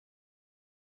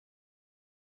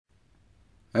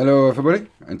Hello everybody,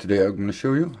 and today I'm going to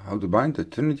show you how to bind the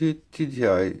Turnigy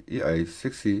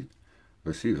TGY-IA6C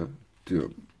Receiver to your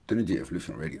Turnigy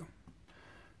Evolution radio.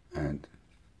 And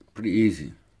pretty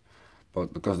easy,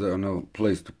 but because there are no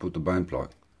place to put the bind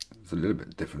plug, it's a little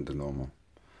bit different than normal.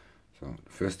 So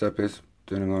the first step is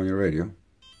turning on your radio.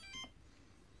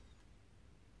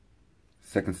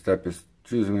 Second step is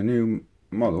choosing a new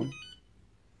model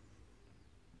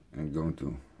and going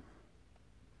to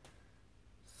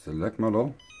select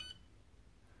model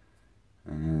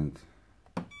and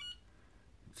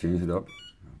change it up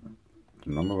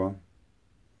to number 1.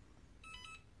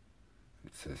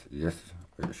 It says yes,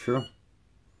 are you sure?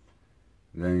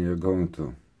 Then you're going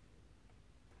to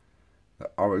the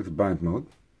RX bind mode,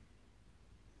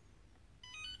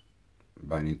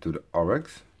 binding to the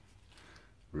RX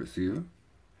receiver,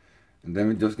 and then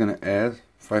we're just going to add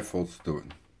 5 volts to it.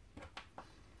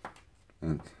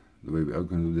 And the way we are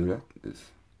going to do that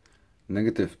is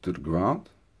negative to the ground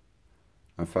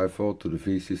and 5 volt to the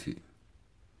VCC.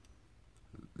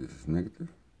 This is negative.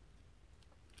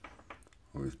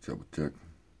 Always double check.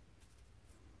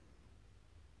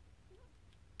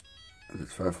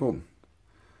 It's 5 volt.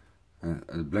 And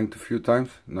it blinked a few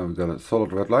times. Now we got a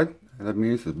solid red light, and that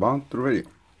means it's bound to the radio.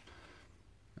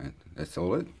 And that's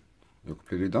all it. You're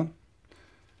completely done.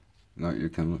 Now you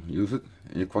can use it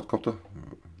in your quadcopter,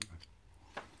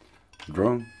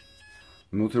 drone,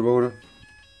 multi-rotor,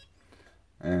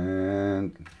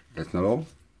 and that's not all.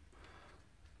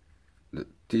 The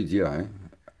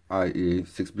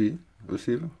TGY-IA6C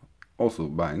Receiver also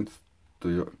binds to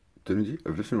your Turnigy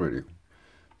Evolution radio,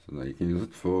 so now you can use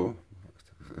it for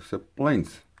except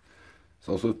planes. It's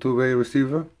also a two-way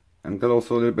receiver and got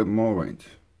also a little bit more range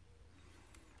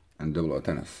and double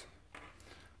antennas,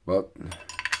 but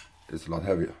it's a lot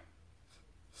heavier,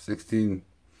 16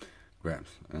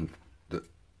 grams, and the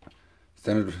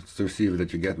standard receiver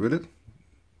that you get with it,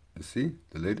 you see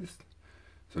the latest,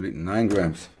 it's only 9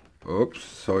 grams. Oops,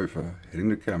 sorry for hitting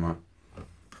the camera.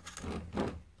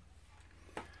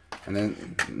 And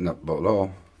then not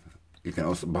below, you can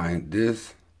also bind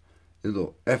this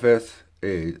little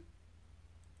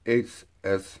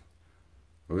FS-A6C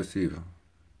receiver,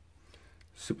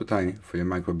 super tiny for your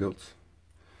micro builds.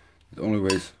 It only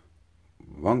weighs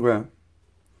 1 gram,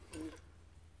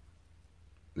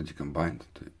 that you can bind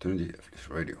to Turnigy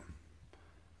Evolution radio.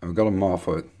 And we got a mod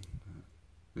for it.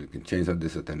 You can change out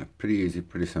this antenna, pretty easy,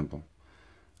 pretty simple,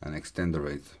 and extend the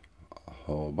range a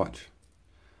whole bunch.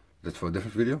 That's for a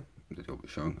different video that will be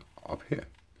shown up here.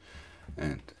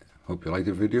 And hope you like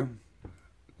the video,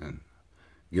 and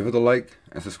give it a like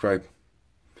and subscribe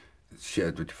and share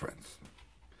it with your friends.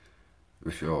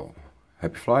 Wish you all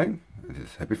happy flying, and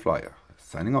this is Happy Flyer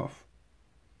signing off.